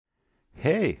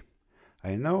Hey,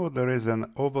 I know there is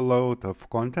an overload of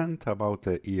content about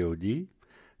the EOD,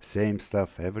 same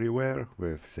stuff everywhere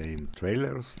with same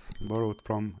trailers borrowed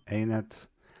from ANET,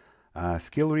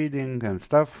 skill reading and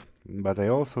stuff, but I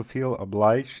also feel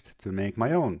obliged to make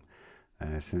my own,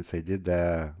 since I did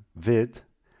a vid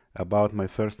about my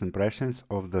first impressions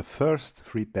of the first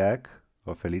free pack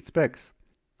of Elite Specs.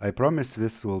 I promise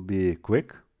this will be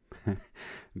quick,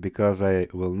 because I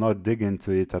will not dig into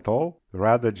it at all,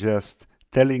 rather just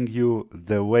telling you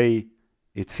the way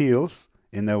it feels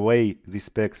in a way the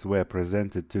specs were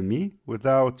presented to me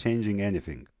without changing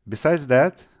anything. Besides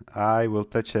that, I will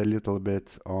touch a little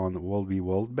bit on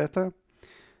WvW beta,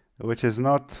 which is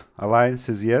not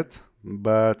alliances yet,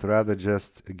 but rather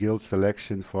just a guild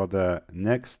selection for the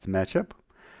next matchup,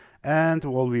 and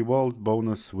WvW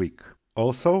bonus week.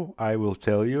 Also, I will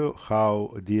tell you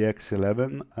how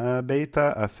DX11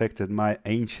 beta affected my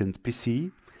ancient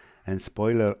PC, and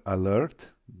spoiler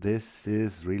alert, this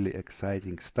is really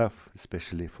exciting stuff,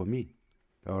 especially for me.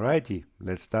 Alrighty,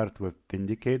 let's start with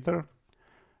Vindicator.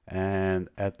 And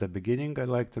at the beginning, I'd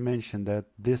like to mention that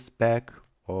this pack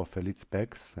of Elite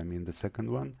Specs, I mean the second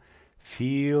one,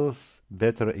 feels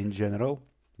better in general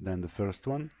than the first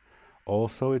one.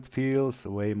 Also, it feels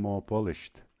way more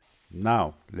polished.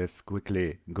 Now, let's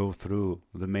quickly go through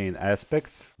the main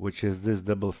aspects, which is this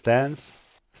double stance,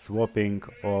 swapping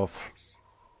of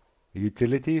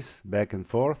utilities back and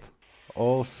forth,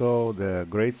 also the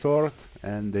greatsword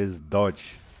and this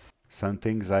dodge. Some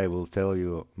things I will tell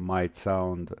you might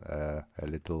sound a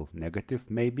little negative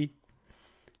maybe,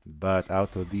 but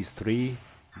out of these three,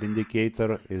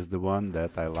 Vindicator is the one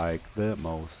that I like the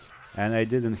most. And I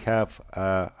didn't have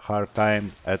a hard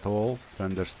time at all to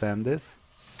understand this.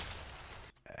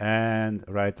 And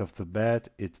right off the bat,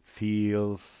 it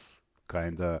feels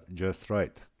kinda just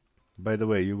right. By the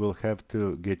way, you will have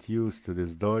to get used to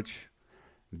this dodge,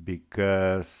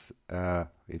 because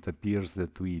it appears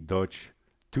that we dodge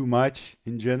too much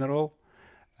in general,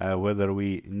 whether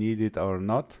we need it or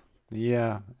not.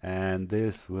 Yeah, and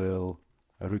this will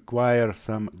require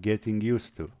some getting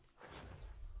used to.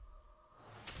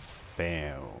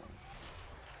 Bam.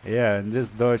 Yeah, and this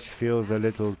dodge feels a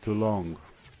little too long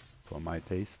for my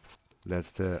taste. That's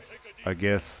the, I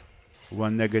guess,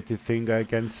 one negative thing I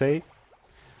can say.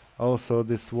 Also,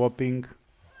 the swapping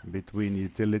between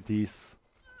utilities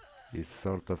is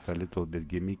sort of a little bit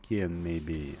gimmicky and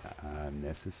maybe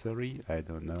necessary, I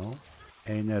don't know.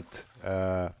 ANET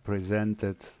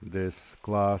presented this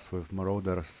class with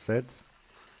Marauder set,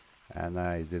 and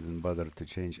I didn't bother to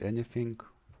change anything,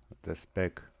 the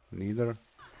spec neither.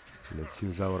 Let's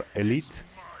use our elite.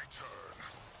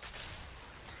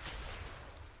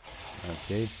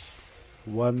 Okay,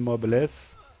 one mob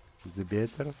less, the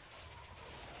better.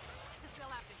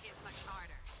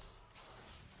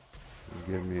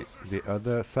 Give me the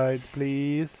other side,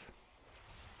 please.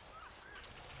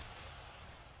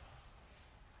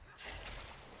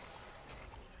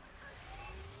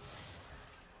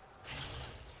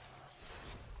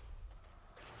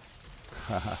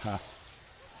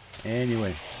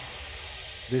 Anyway,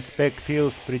 this spec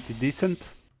feels pretty decent.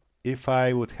 If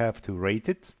I would have to rate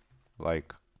it,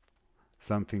 like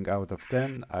something out of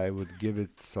 10, I would give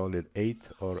it solid 8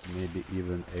 or maybe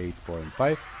even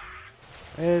 8.5.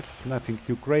 It's nothing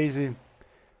too crazy,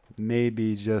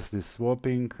 maybe just the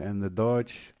swapping and the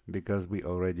dodge, because we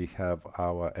already have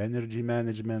our energy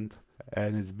management,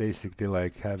 and it's basically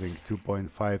like having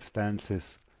 2.5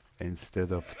 stances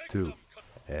instead of 2.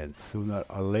 And sooner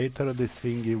or later this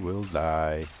thingy will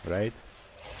die, right?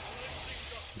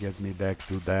 Get me back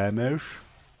to damage.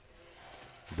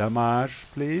 Damage,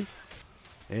 please.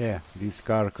 Yeah, these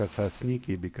carcasses are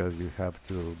sneaky because you have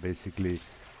to basically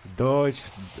dodge,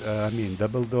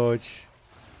 double dodge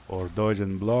or dodge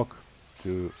and block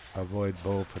to avoid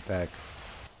both attacks.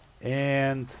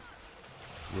 And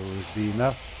will this be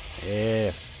enough?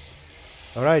 Yes.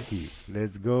 Alrighty,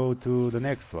 let's go to the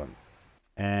next one.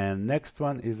 And next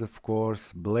one is of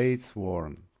course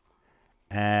Bladesworn.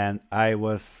 And I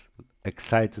was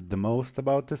excited the most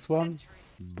about this one,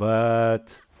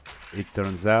 but it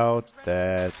turns out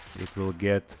that it will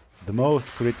get the most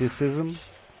criticism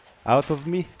out of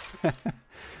me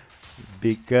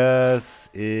because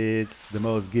it's the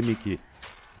most gimmicky,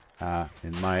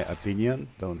 in my opinion.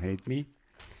 Don't hate me.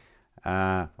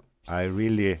 I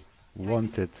really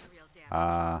wanted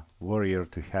Warrior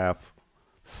to have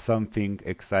something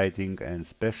exciting and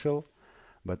special,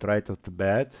 but right off the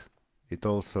bat it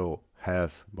also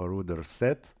has Marauder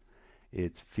set.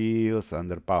 It feels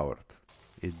underpowered.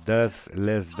 It does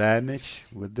less damage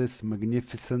with this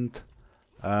magnificent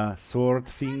sword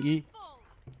thingy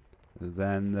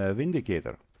than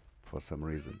Vindicator, for some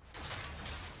reason.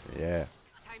 Yeah.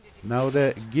 Now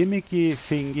the gimmicky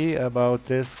thingy about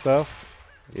this stuff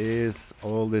is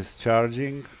all this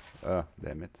charging.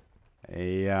 Damn it.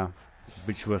 Yeah.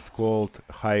 Which was called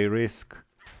high risk,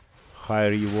 high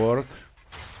reward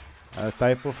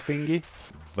type of thingy.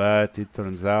 But it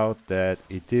turns out that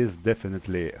it is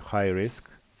definitely high risk,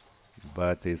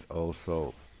 but is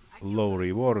also low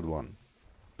reward one.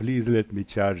 Please let me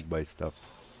charge by stuff.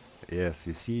 Yes,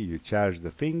 you see, you charge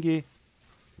the thingy,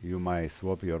 you might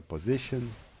swap your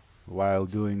position while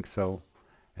doing so,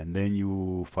 and then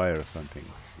you fire something.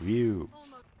 View.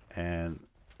 And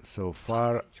so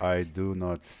far I do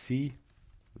not see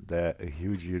the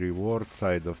huge reward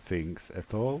side of things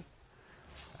at all.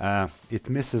 It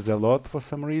misses a lot for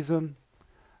some reason.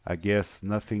 I guess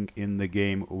nothing in the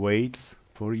game waits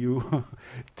for you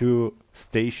to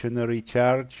stationary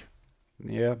charge.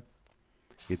 Yeah,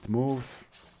 it moves,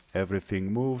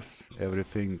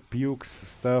 everything pukes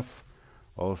stuff.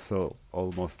 Also,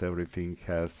 almost everything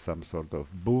has some sort of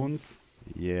boons.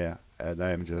 Yeah, and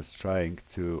I'm just trying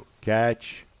to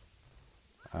catch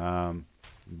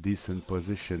decent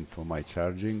position for my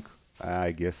charging.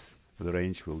 I guess the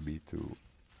range will be too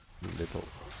little.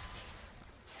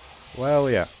 Well,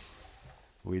 yeah,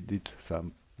 we did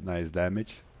some nice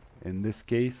damage. In this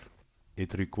case,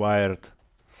 it required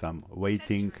some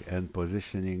waiting and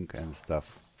positioning and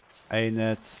stuff.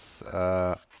 ANET's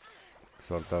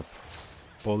sort of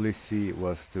policy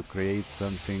was to create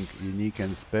something unique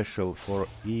and special for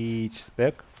each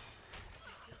spec.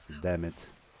 Damn it.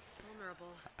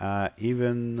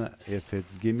 Even if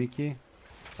it's gimmicky.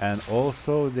 And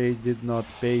also they did not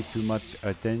pay too much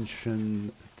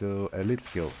attention to elite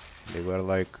skills. They were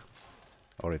like,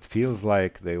 or it feels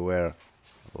like they were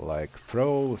like,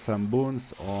 throw some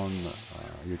boons on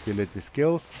utility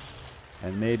skills,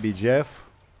 and maybe Jeff,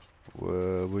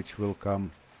 which will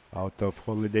come out of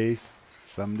holidays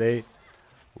someday,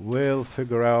 will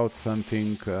figure out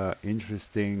something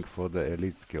interesting for the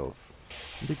elite skills.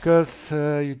 Because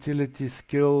utility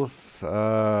skills,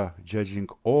 judging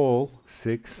all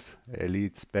 6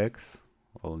 elite specs,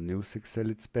 all new 6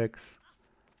 elite specs,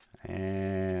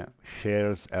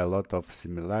 shares a lot of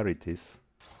similarities.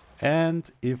 And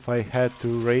if I had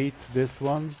to rate this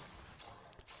one,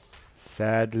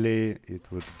 sadly it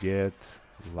would get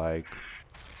like,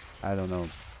 I don't know,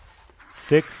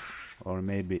 6 or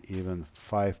maybe even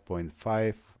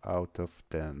 5.5 out of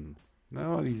 10.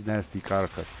 No, these nasty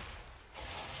carcass.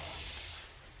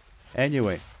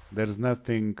 Anyway, there's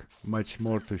nothing much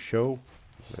more to show.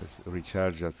 Let's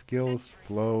recharge our skills,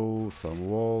 flow, some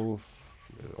walls,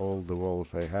 all the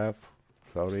walls I have.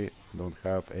 Sorry, don't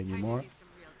have any more.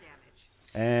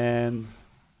 And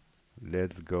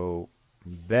let's go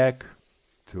back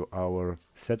to our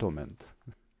settlement.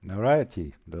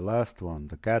 Alrighty, the last one,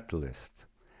 the catalyst.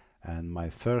 And my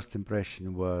first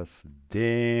impression was,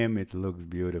 damn, it looks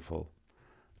beautiful.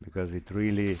 Because it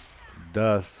really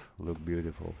does look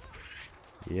beautiful.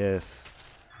 Yes,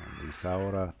 and these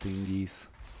aura thingies.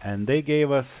 And they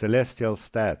gave us celestial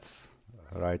stats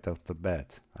right off the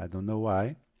bat. I don't know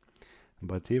why.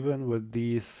 But even with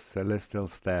these celestial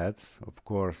stats, of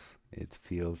course, it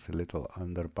feels a little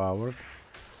underpowered.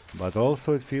 But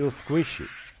also it feels squishy.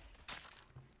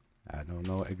 I don't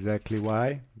know exactly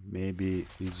why. Maybe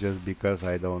it's just because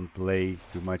I don't play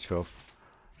too much of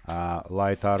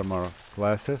light armor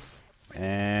classes.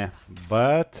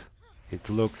 But it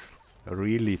looks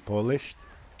really polished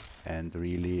and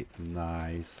really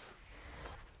nice.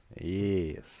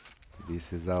 Yes,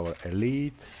 this is our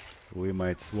elite. We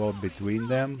might swap between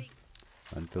them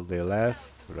until they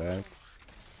last, right?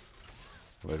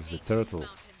 Where's the turtle?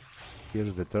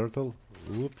 Here's the turtle.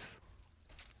 Oops.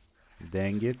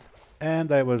 Dang it.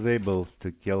 And I was able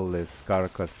to kill this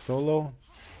carcass solo.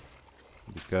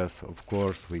 Because of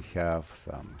course we have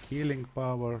some healing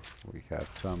power. We have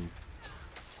some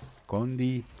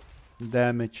condi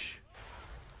damage.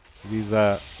 These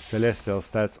are celestial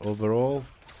stats overall.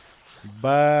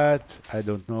 But I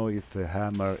don't know if a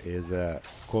hammer is a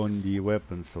condi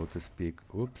weapon, so to speak.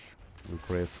 Oops. We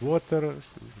press water,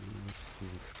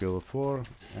 skill 4,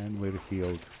 and we're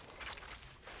healed.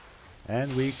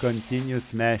 And we continue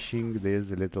smashing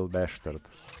this little bastard.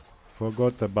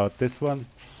 Forgot about this one.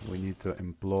 We need to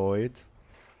employ it.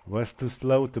 Was too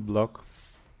slow to block.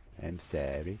 I'm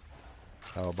sorry.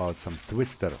 How about some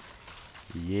twister?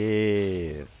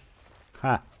 Yes.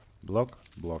 Ha! Block,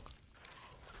 block.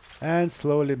 And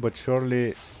slowly but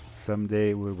surely,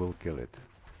 someday we will kill it.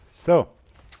 So,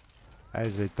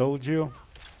 as I told you,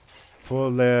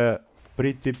 for the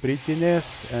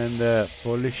prettiness and the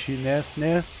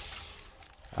polishiness,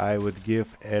 I would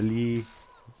give Ellie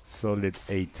solid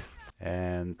 8.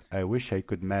 And I wish I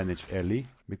could manage Ellie,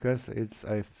 because it's,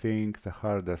 I think, the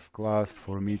hardest class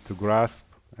for me to grasp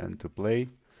and to play.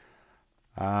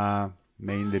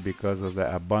 Mainly because of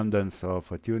the abundance of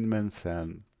attunements,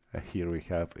 and here we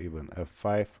have even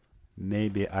F5.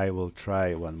 Maybe I will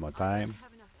try one more time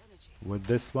with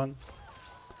this one,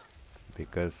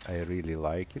 because I really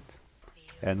like it.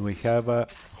 And we have a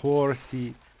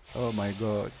horsey, oh my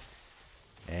god,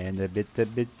 and a bit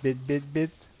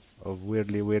of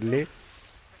whirly.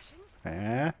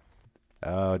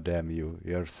 Oh damn you,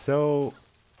 you're so...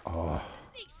 oh.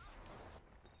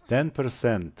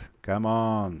 10%, come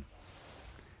on.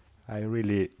 I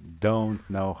really don't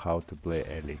know how to play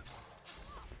Ellie.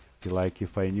 Feel like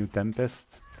if I knew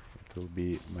Tempest, it will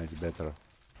be much better.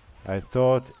 I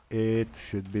thought it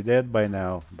should be dead by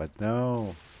now, but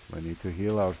no, we need to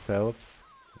heal ourselves.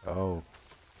 Oh,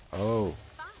 oh,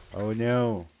 oh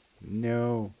no,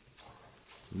 no,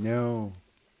 no.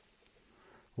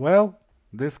 Well,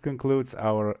 this concludes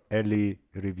our Ellie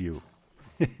review.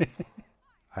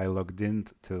 I logged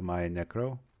into my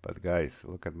Necro, but guys,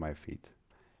 look at my feet.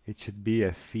 It should be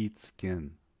a feet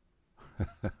skin.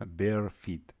 Bare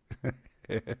feet.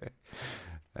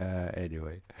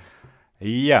 Anyway.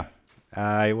 Yeah,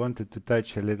 I wanted to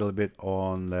touch a little bit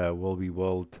on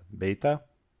WvW beta,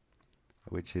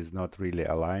 which is not really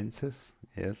alliances,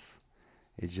 yes.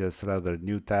 It's just rather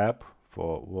new tab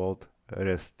for World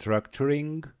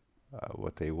restructuring,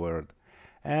 what a word.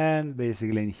 And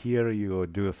basically in here you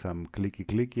do some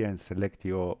clicky and select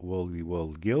your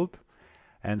WvW guild.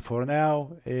 And for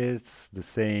now it's the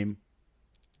same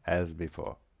as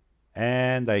before.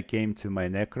 And I came to my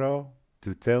Necro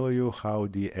to tell you how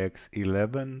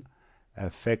DX11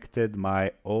 affected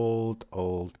my old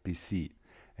PC.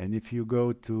 And if you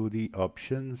go to the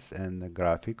options and the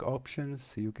graphic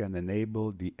options, you can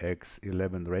enable the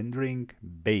DX11 rendering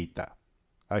beta.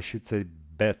 I should say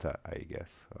beta, I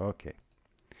guess. Okay.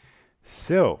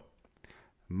 So,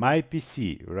 my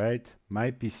PC, right?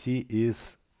 My PC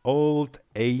is old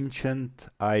ancient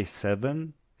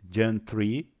i7 Gen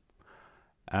 3.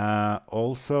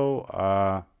 Also,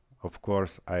 of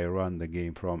course, I run the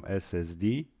game from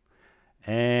SSD,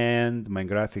 and my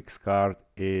graphics card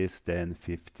is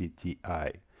 1050 Ti.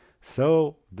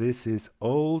 So this is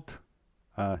old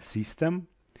system,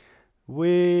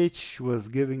 which was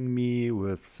giving me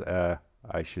with,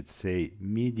 I should say,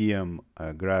 medium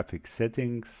graphic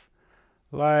settings,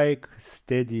 like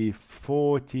steady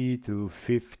 40 to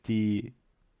 50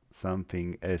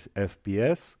 something as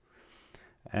FPS.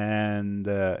 And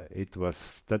it was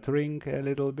stuttering a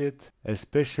little bit,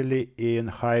 especially in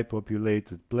high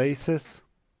populated places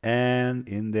and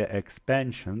in the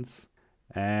expansions.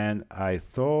 And I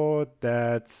thought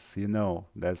that's, you know,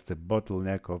 that's the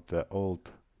bottleneck of the old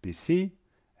PC,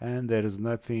 and there is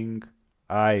nothing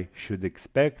I should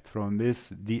expect from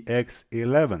this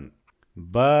DX11.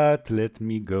 But let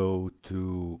me go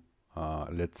to,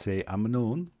 let's say,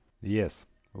 Amnoon. Yes,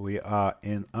 we are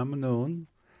in Amnoon.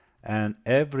 And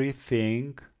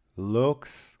everything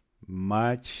looks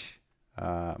much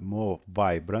more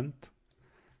vibrant,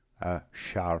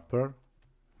 sharper,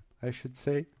 I should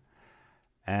say.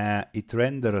 It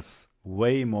renders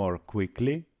way more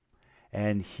quickly.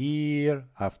 And here,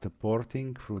 after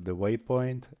porting through the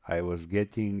waypoint, I was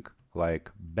getting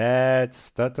like bad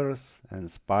stutters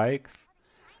and spikes,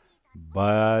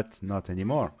 but not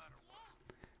anymore.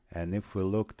 And if we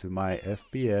look to my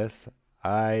FPS,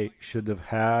 I should have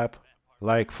had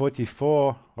like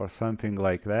 44 or something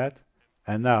like that.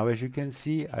 And now, as you can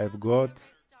see, I've got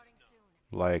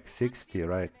like 60,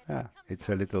 right? Yeah, it's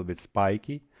a little bit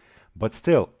spiky. But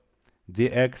still,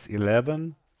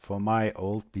 DX11 for my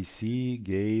old PC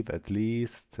gave at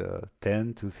least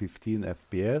 10 to 15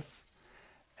 FPS.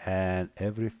 And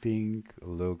everything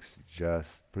looks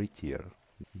just prettier.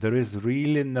 There is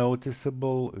really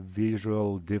noticeable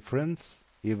visual difference,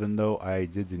 even though I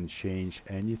didn't change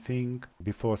anything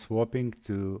before swapping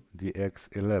to the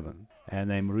DX11.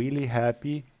 And I'm really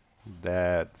happy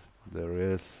that there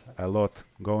is a lot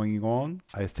going on.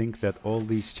 I think that all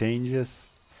these changes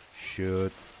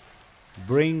should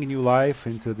bring new life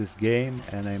into this game,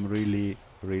 and I'm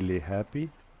really happy,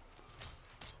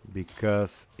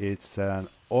 because it's an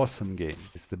awesome game.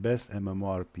 It's the best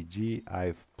MMORPG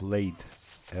I've played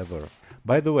ever.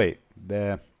 By the way,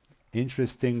 the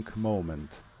interesting moment.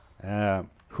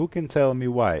 Who can tell me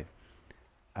why?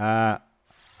 I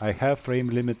have frame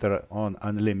limiter on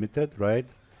unlimited, right?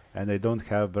 And I don't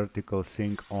have vertical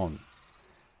sync on.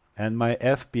 And my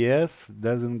FPS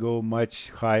doesn't go much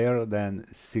higher than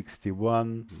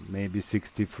 61, maybe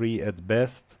 63 at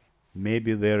best.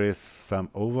 Maybe there is some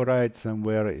override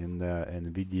somewhere in the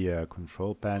NVIDIA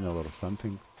control panel or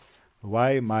something.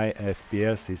 Why my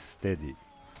FPS is steady?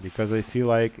 Because I feel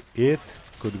like it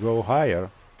could go higher,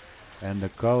 and the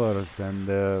colors and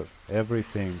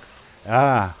everything.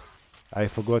 Ah, I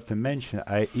forgot to mention,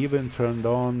 I even turned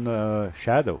on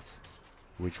shadows,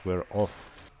 which were off.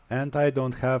 And I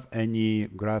don't have any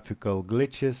graphical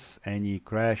glitches, any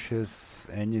crashes,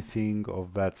 anything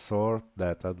of that sort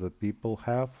that other people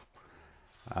have,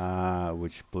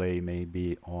 which play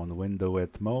maybe on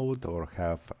windowed mode or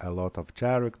have a lot of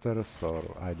characters, or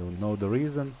I don't know the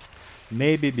reason.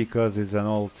 Maybe because it's an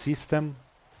old system,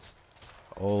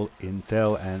 all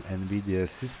Intel and NVIDIA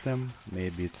system.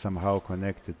 Maybe it's somehow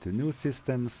connected to new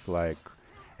systems like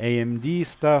AMD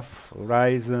stuff,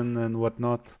 Ryzen and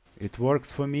whatnot. It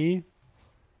works for me,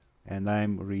 and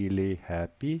I'm really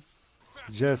happy.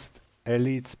 Just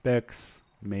elite specs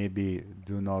maybe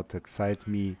do not excite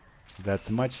me that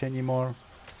much anymore,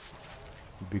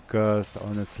 because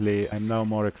honestly I'm now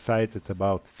more excited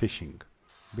about fishing.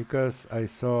 Because I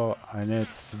saw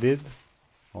Annette's vid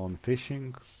on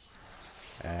fishing,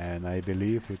 and I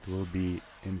believe it will be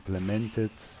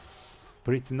implemented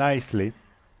pretty nicely,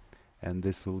 and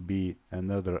this will be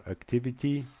another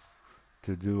activity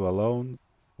to do alone,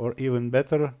 or even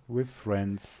better with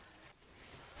friends.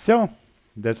 So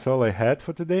that's all I had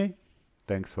for today.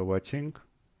 Thanks for watching,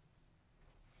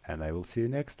 and I will see you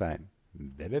next time.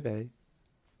 Bye bye bye.